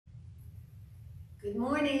Good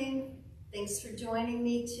morning. Thanks for joining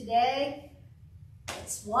me today.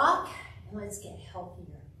 Let's walk and let's get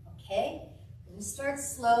healthier, okay? I'm gonna start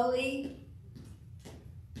slowly.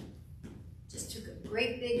 Just took a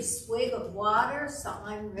great big swig of water, so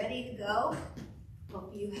I'm ready to go.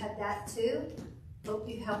 Hope you had that too. Hope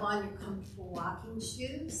you have on your comfortable walking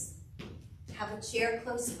shoes. Have a chair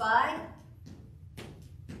close by.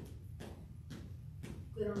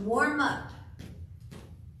 I'm gonna warm up.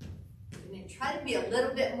 I'm gonna try to be a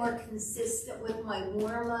little bit more consistent with my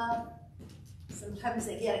warm up. Sometimes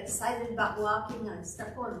I get excited about walking and I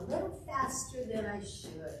start going a little faster than I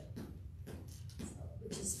should. So we're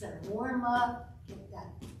just gonna warm up, get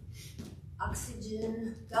that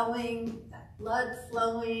oxygen going, that blood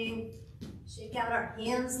flowing. Shake out our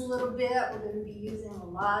hands a little bit. We're going to be using a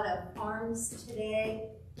lot of arms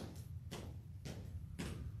today.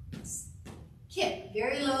 Kick,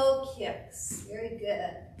 very low kicks. Very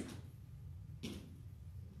good.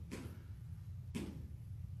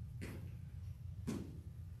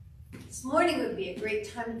 This morning would be a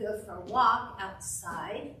great time to go for a walk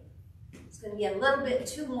outside. It's going to get a little bit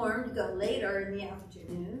too warm to go later in the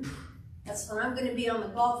afternoon. That's when I'm going to be on the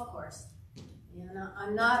golf course. And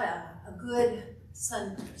I'm not a good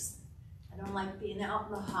sun person. I don't like being out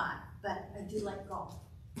in the hot, but I do like golf.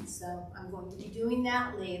 So I'm going to be doing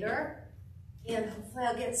that later. And hopefully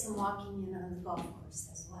I'll get some walking in on the golf course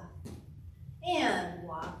as well. And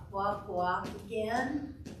walk, walk, walk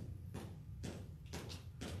again.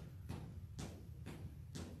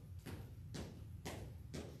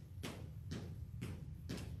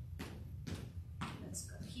 Let's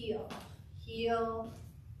go heel, heel,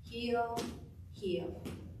 heel, heel,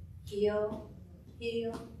 heel,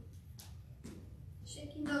 heel.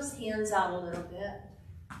 Shaking those hands out a little bit.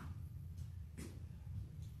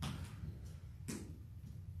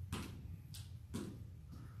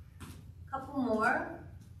 Couple more.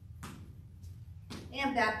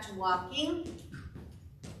 And back to walking.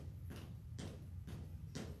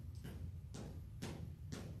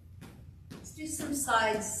 Let's do some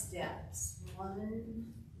side steps. One.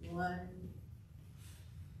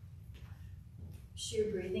 You're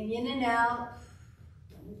breathing in and out.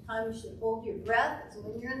 The only time you should hold your breath is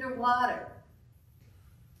when you're underwater.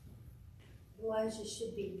 Otherwise, you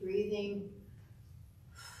should be breathing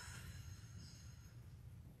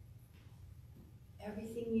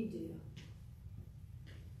everything you do.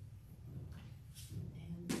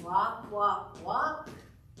 And walk, walk, walk.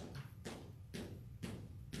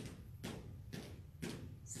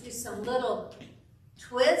 Let's do some little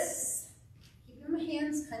twists. Keep your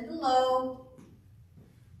hands kind of low.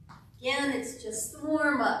 Again, it's just the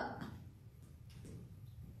warm-up.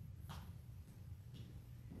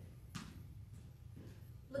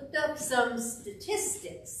 Looked up some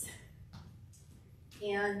statistics,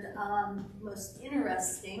 and most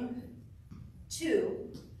interesting,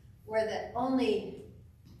 two, were that only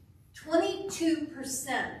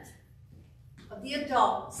 22% of the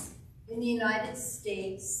adults in the United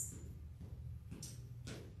States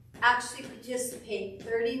actually participate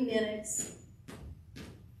 30 minutes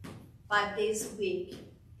 5 days a week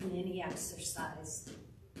in any exercise.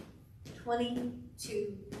 22%.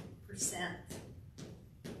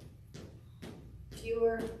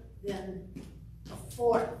 Fewer than a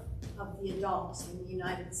fourth of the adults in the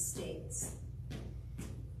United States.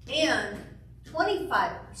 And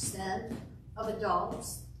 25% of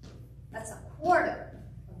adults, that's a quarter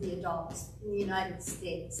of the adults in the United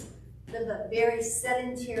States, live a very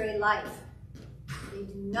sedentary life. They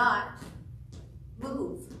do not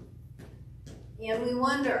move. And we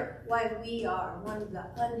wonder why we are one of the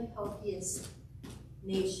unhealthiest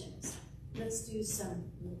nations. Let's do some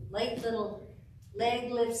light little leg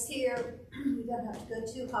lifts here. We don't have to go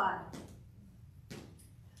too high.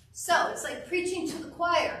 So it's like preaching to the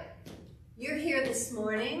choir. You're here this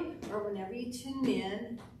morning, or whenever you tune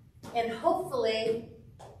in, and hopefully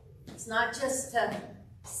it's not just to,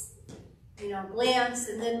 glance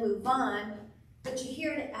and then move on, but you're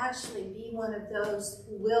here to actually be one of those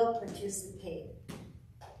who will participate.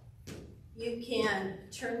 You can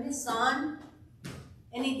turn this on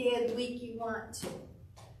any day of the week you want to.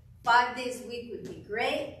 5 days a week would be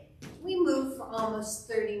great. We move for almost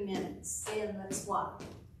 30 minutes. And let's walk.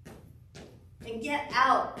 And get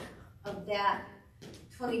out of that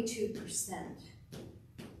 22%.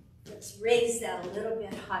 Let's raise that a little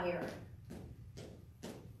bit higher.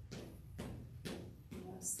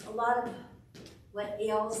 A lot of what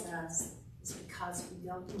ails us is because we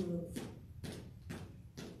don't move.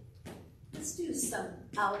 Let's do some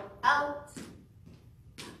out, out.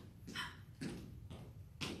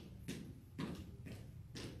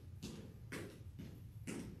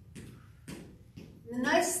 And the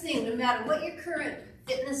nice thing, no matter what your current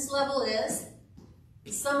fitness level is,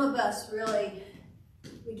 some of us really,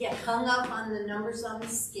 we get hung up on the numbers on the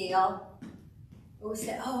scale. Or we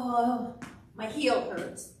say, oh, my heel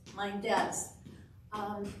hurts. Mine does.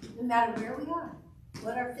 No matter where we are,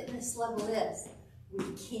 what our fitness level is, we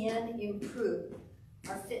can improve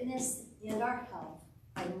our fitness and our health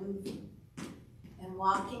by moving. And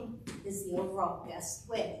walking is the overall best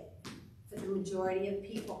way for the majority of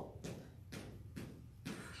people.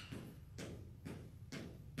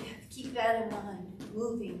 You have to keep that in mind.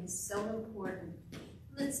 Moving is so important.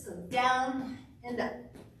 Let's go down and up,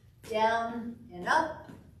 down and up,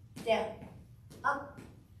 down, up.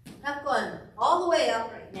 Not going all the way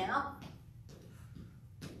up right now.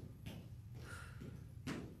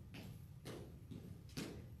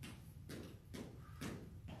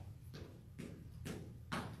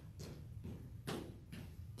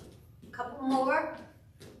 A couple more.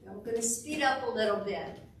 I'm going to speed up a little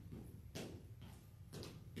bit.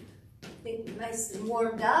 I think we're nice and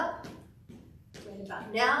warmed up. Right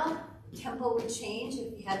about now, the tempo would change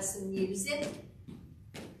if we had some music.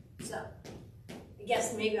 So, I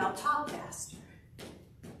guess maybe I'll talk faster.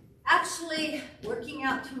 Actually, working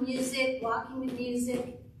out to music, walking to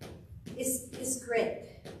music is great.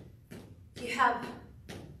 If you have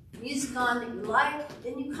music on that you like,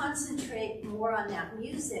 then you concentrate more on that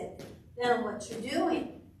music than on what you're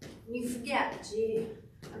doing. And you forget, gee,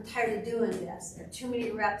 I'm tired of doing this. There are too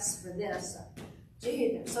many reps for this. Or,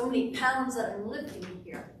 gee, there's so many pounds that I'm lifting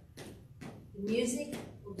here. The music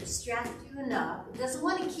will distract you enough. It doesn't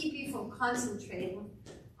want to keep you from concentrating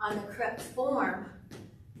on the correct form,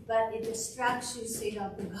 but it distracts you so you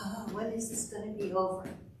don't think, oh, when is this going to be over?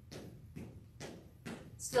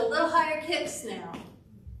 Let's do a little higher kicks now.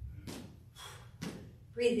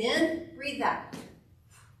 Breathe in, breathe out.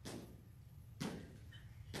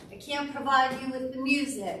 I can't provide you with the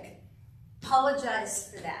music.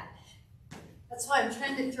 Apologize for that. That's why I'm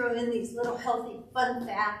trying to throw in these little healthy, fun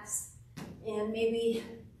facts, and maybe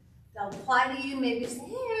they'll apply to you. Maybe you say,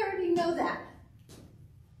 hey, I already know that.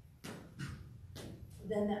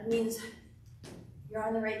 Then that means you're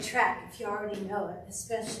on the right track if you already know it,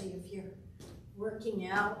 especially if you're working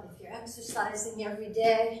out, if you're exercising every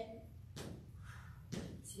day.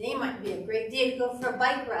 Today might be a great day to go for a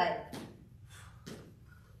bike ride.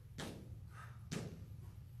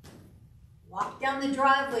 Walk down the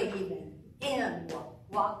driveway even, and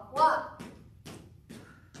walk, walk, walk.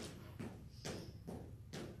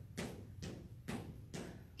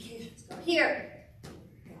 Okay, let's go here,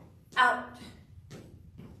 out.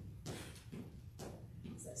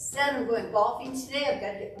 As I said, I'm going golfing today. I've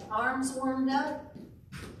got to get my arms warmed up.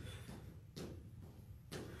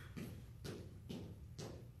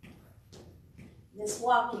 This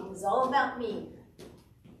walking is all about me.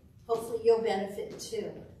 Hopefully you'll benefit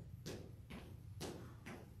too.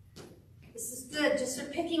 This is good just for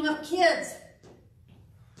picking up kids.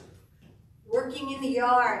 Working in the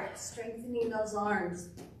yard, strengthening those arms.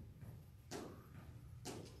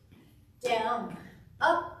 Down,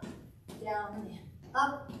 up, down,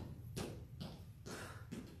 up.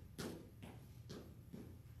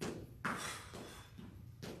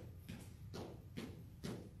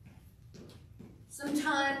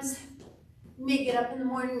 Sometimes you may get up in the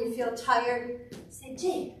morning, you feel tired, say,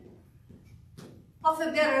 gee, I'll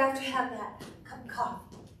feel better after I have that cup of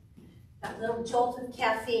coffee, that little jolt of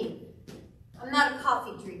caffeine. I'm not a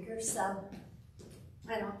coffee drinker, so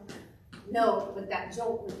I don't know what that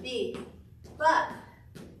jolt would be, but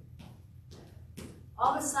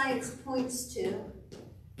all the science points to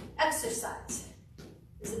exercise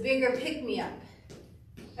is a bigger pick-me-up.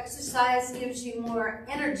 Exercise gives you more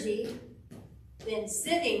energy than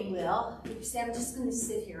sitting will. If you say, I'm just going to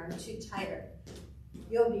sit here, I'm too tired.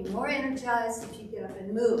 You'll be more energized if you get up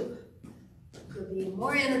and move. You'll be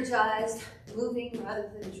more energized moving rather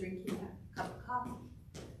than drinking a cup of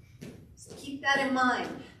coffee. So keep that in mind.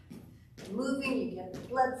 Moving, you get the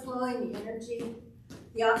blood flowing, the energy,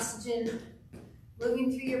 the oxygen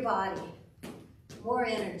moving through your body. More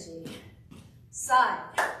energy. Side.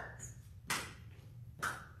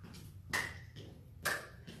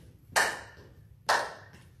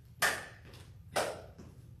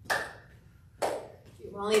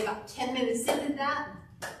 We're only about 10 minutes into that,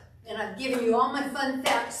 and I've given you all my fun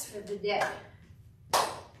facts for the day.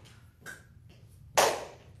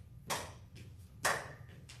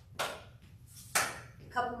 A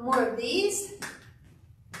couple more of these.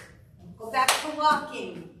 Go back to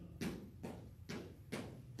walking.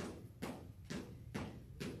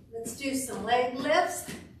 Let's do some leg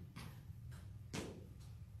lifts.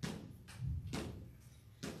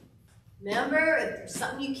 Remember, if there's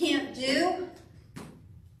something you can't do,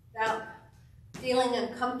 Now, feeling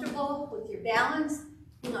uncomfortable with your balance,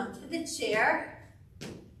 hang on to the chair.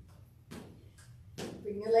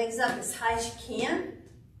 Bring your legs up as high as you can.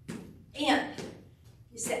 And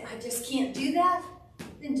you say, I just can't do that,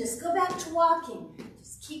 then just go back to walking.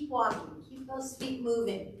 Just keep walking. Keep those feet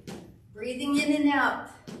moving. Breathing in and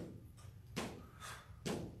out.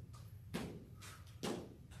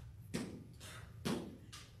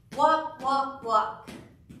 Walk, walk, walk.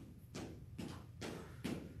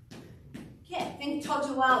 Okay, I think I told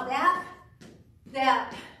you a while back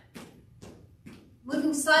that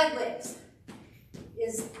moving sideways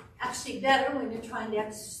is actually better when you're trying to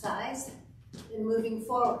exercise than moving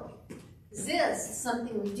forward. This is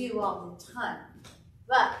something we do all the time.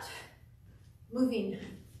 But moving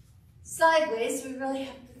sideways, we really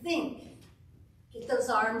have to think. Get those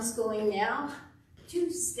arms going now.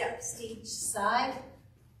 2 steps to each side.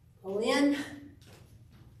 Pull in.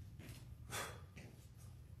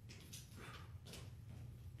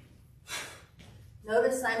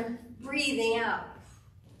 Notice I'm breathing out.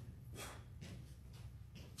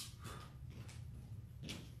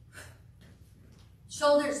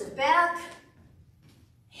 Shoulders are back,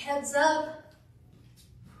 heads up.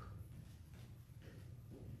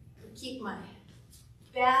 Keep my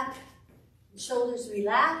back and shoulders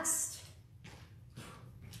relaxed.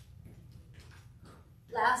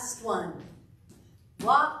 Last one.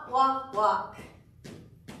 Walk, walk, walk.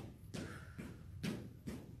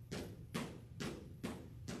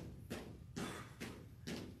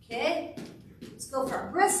 Okay, let's go for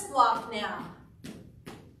a brisk walk now.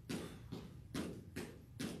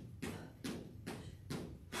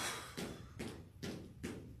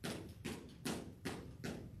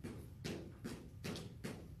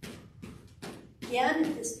 Again,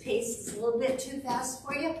 if this pace is a little bit too fast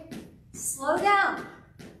for you, slow down.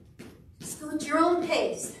 Just go at your own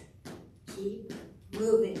pace. Keep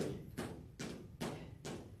moving.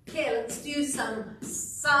 Okay, let's do some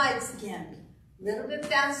sides again. A little bit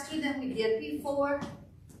faster than we did before.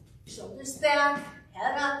 Shoulders back,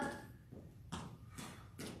 head up.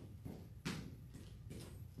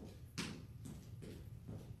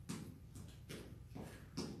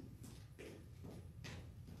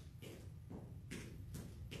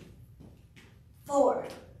 Four,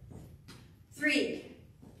 3,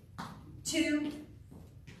 2,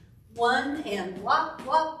 1, and walk,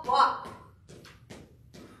 walk, walk.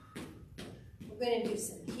 We're going to do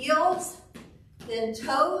some heels, then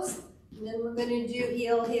toes, and then we're going to do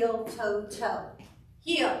heel, heel, toe, toe.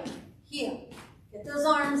 Heel, heel. Get those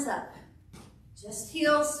arms up. Just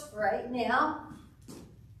heels right now.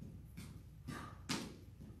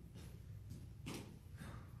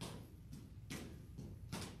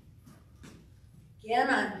 Again,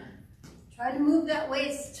 I'm trying to move that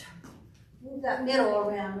waist, move that middle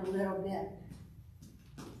around a little bit.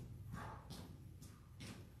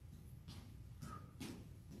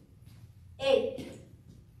 Eight,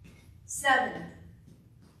 7,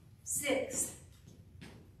 6,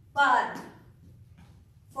 5,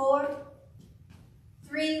 4,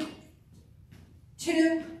 3,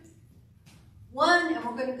 2, 1, and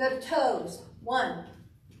we're going to go to toes. 1,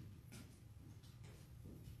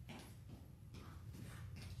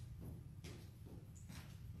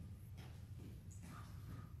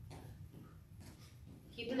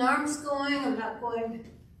 keeping arms going. I'm not going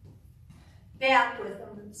back with them.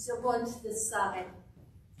 I'm still going to the side.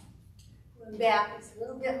 Going back is a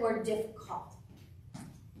little bit more difficult.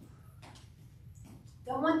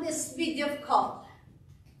 Don't want this to be difficult.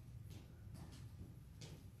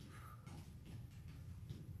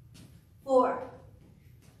 4,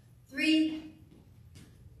 3,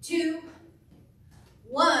 2,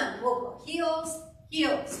 1. We'll go heels,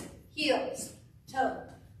 heels, heels, toe,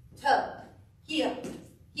 toe, heel,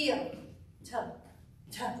 heel, toe,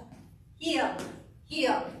 toe, heel,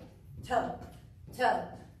 heel, toe, toe.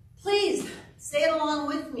 Please say it along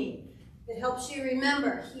with me. It helps you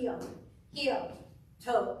remember. Heel, heel,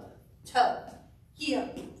 toe, toe, heel,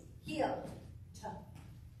 heel, toe,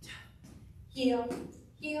 toe, heel,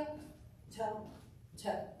 heel, toe,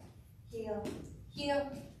 toe, heel,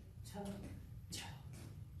 heel, toe, toe,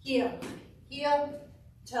 heel, heel,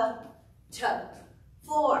 toe, toe.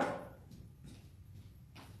 4,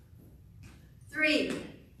 3,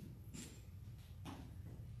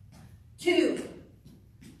 2,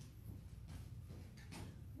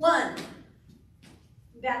 1.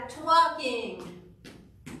 Back to walking.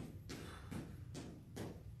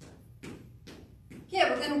 Okay,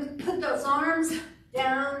 we're going to put those arms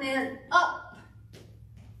down and up.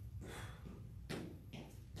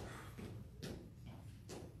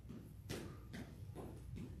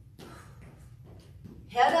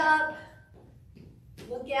 Head up.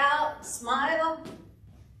 Look out, smile.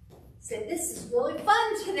 Say, this is really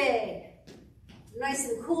fun today. Nice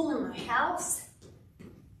and cool in my house.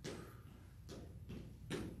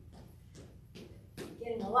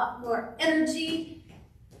 Getting a lot more energy.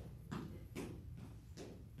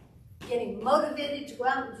 Getting motivated to go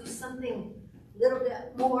out and do something a little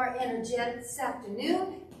bit more energetic this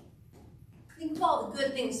afternoon. Think of all the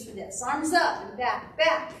good things for this. Arms up and back,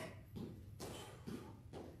 back.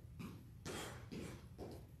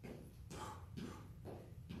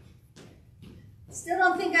 Still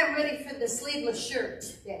don't think I'm ready for the sleeveless shirt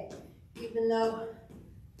today, even though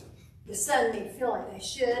the sun may feel like I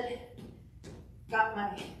should. Got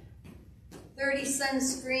my 30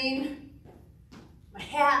 sunscreen, my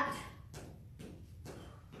hat.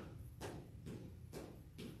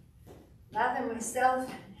 Lather myself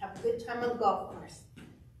and have a good time on the golf course.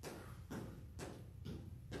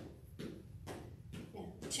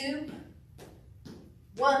 And 2,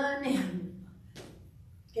 1, and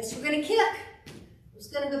guess we're gonna kick. I was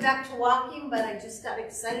gonna go back to walking, but I just got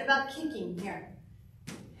excited about kicking here.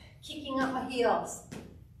 Kicking up my heels.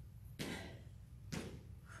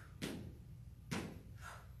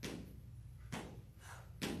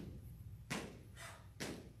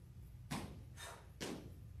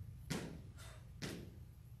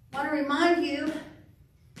 I want to remind you,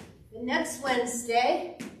 the next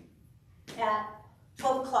Wednesday at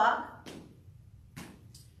 12 o'clock,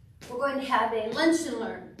 we're going to have a lunch and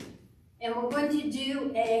learn, and we're going to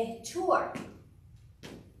do a tour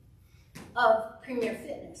of Premier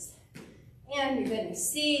Fitness. And you're going to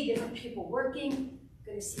see different people working,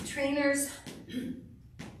 you're going to see trainers,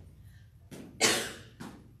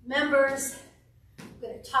 members. We're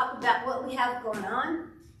going to talk about what we have going on.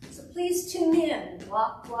 So please tune in.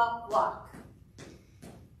 Walk, walk, walk.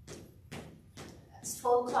 That's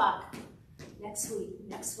 12 o'clock next week,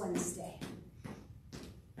 next Wednesday.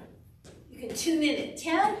 You can tune in at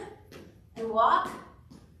 10 and walk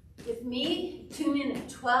with me. Tune in at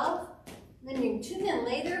 12. Then you can tune in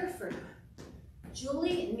later for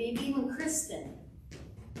Julie and maybe even Kristen.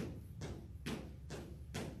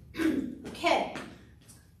 Okay,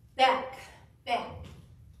 back, back.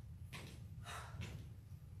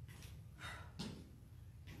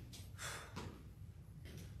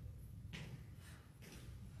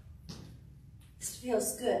 This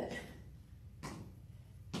feels good.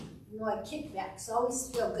 You know, kickbacks always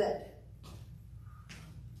feel good.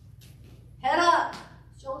 Head up,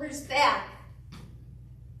 shoulders back.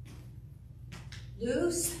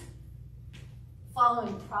 Loose,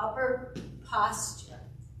 following proper posture.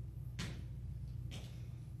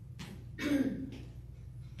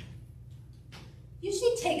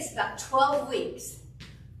 Usually takes about 12 weeks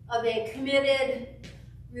of a committed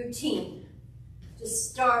routine to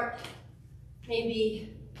start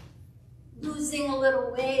maybe losing a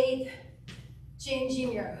little weight,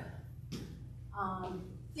 changing your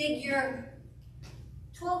figure.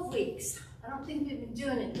 12 weeks. I don't think we've been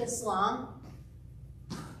doing it this long.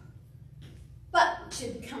 But it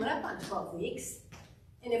should be coming up on 12 weeks.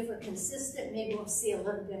 And if we're consistent, maybe we'll see a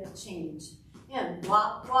little bit of change. And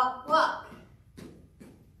walk, walk, walk.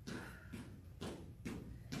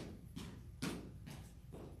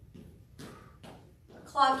 The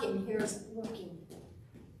clock in here isn't working.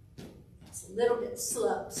 It's a little bit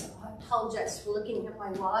slow, so I apologize for looking at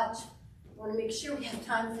my watch. I want to make sure we have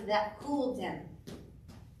time for that cool down.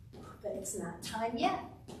 But it's not time yet.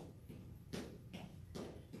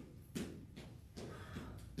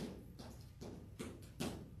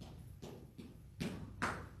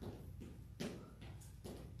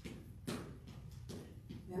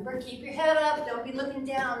 Remember, keep your head up. Don't be looking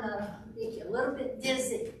down. That'll make you a little bit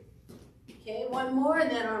dizzy. Okay, one more, and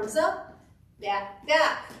then arms up, back,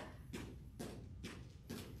 back.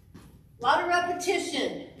 A lot of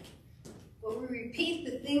repetition, but we repeat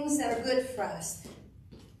the things that are good for us.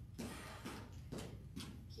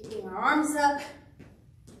 Keeping our arms up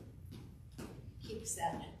keeps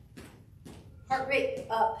that heart rate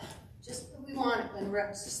up, just where we want it when we're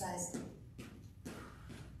exercising.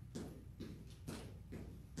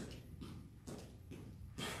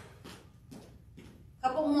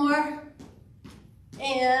 Couple more,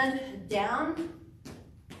 and down.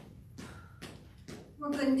 We're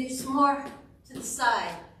going to do some more to the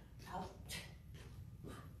side. Out.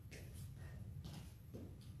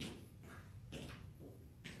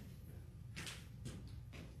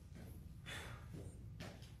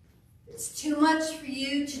 If it's too much for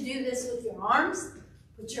you to do this with your arms,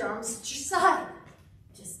 put your arms at your side.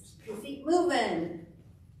 Just keep your feet moving.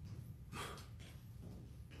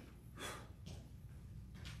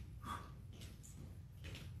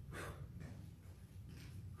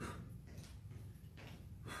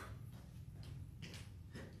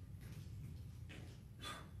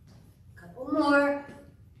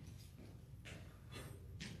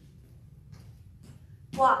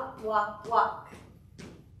 walk, walk, walk.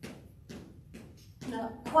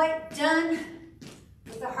 Not quite done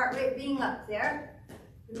with the heart rate being up there.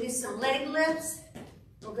 We're gonna do some leg lifts.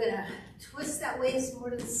 We're gonna twist that waist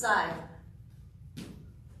more to the side.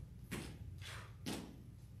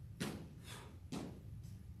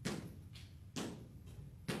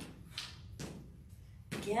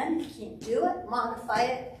 Again, if you can't do it, modify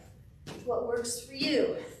it to what works for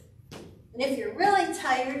you. And if you're really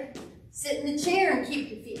tired, sit in the chair and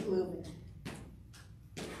keep your feet moving.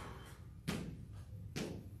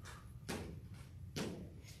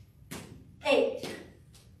 8,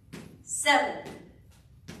 7,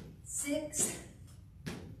 6,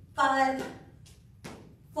 5,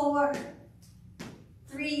 4,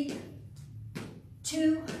 3,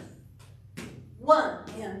 2, 1,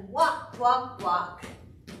 and walk, walk, walk.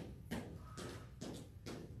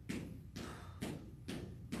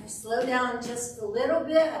 Slow down just a little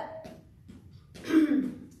bit.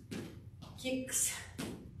 Kicks.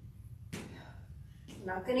 We're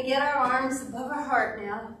not going to get our arms above our heart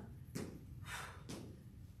now.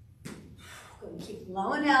 We're going to keep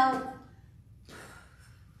blowing out.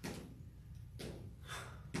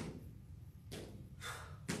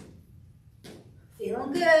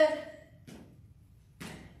 Feeling good.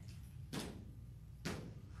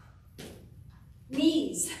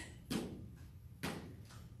 Knees.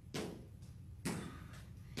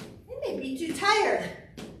 Be too tired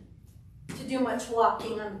to do much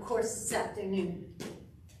walking on the course this afternoon.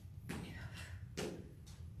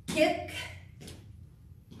 Kick.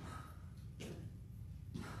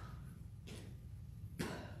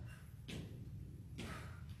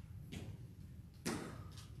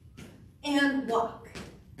 And walk.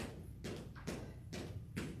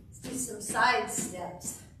 Let's do some side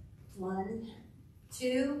steps. 1,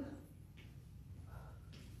 2.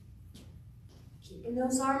 Keeping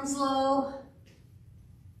those arms low.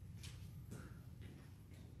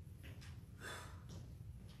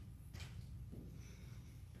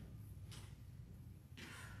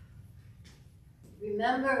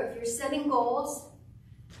 Remember, if you're setting goals,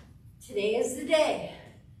 today is the day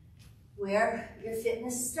where your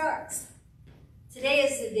fitness starts. Today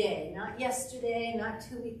is the day, not yesterday, not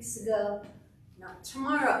 2 weeks ago, not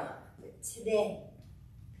tomorrow, but today.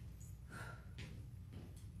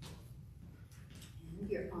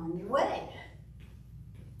 You're on your way.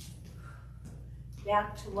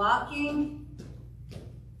 Back to walking.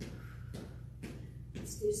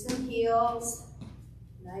 Let's do some heels.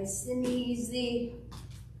 Nice and easy.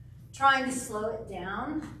 Trying to slow it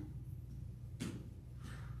down.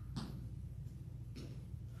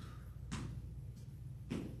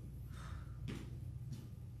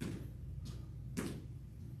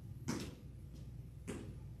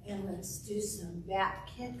 And let's do some back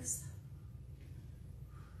kicks.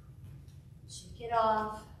 Shake it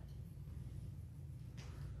off.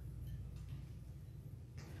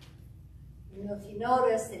 You know, if you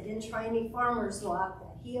notice, I didn't try any farmer's walk.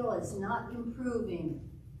 That heel is not improving.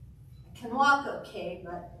 I can walk okay,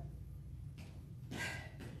 but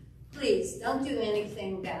please don't do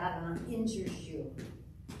anything bad that injures you.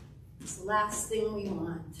 It's the last thing we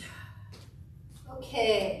want.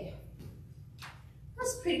 Okay.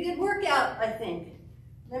 That's a pretty good workout, I think.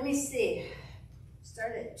 Let me see.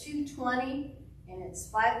 Start at 220 and it's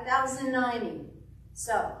 5,090.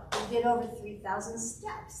 So we did over 3,000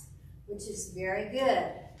 steps, which is very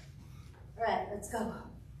good. All right, let's go.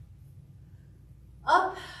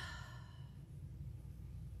 Up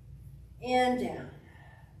and down.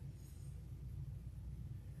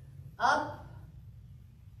 Up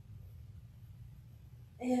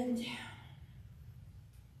and down.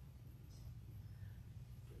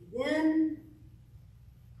 Breathe in.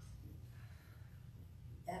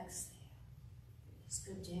 Exhale. Just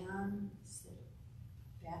go down, sit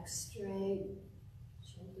back straight,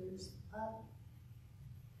 shoulders up,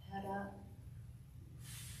 head up.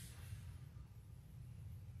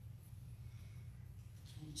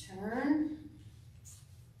 And turn.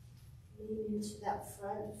 Lean into that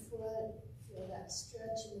front foot. Feel that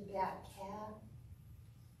stretch in the back calf.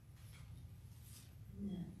 And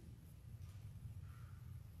then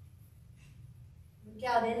work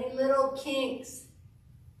out any little kinks.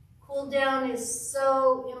 Cool down is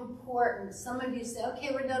so important. Some of you say,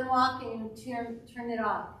 okay, we're done walking, and turn it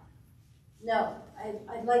off. No,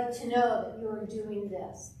 I'd like to know that you are doing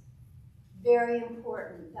this. Very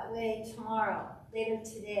important. That way tomorrow, later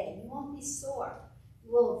today, you won't be sore.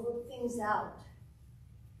 You will have worked things out.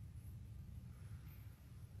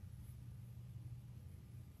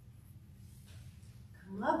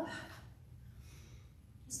 Come up.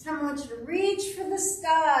 This time I want you to reach for the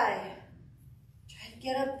sky.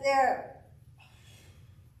 Get up there.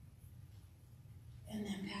 and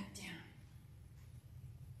then back down.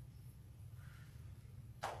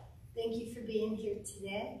 Thank you for being here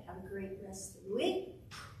today. Have a great rest of the week.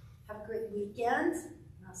 Have a great weekend.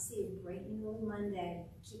 And I'll see you bright and early Monday.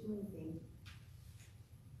 Keep moving.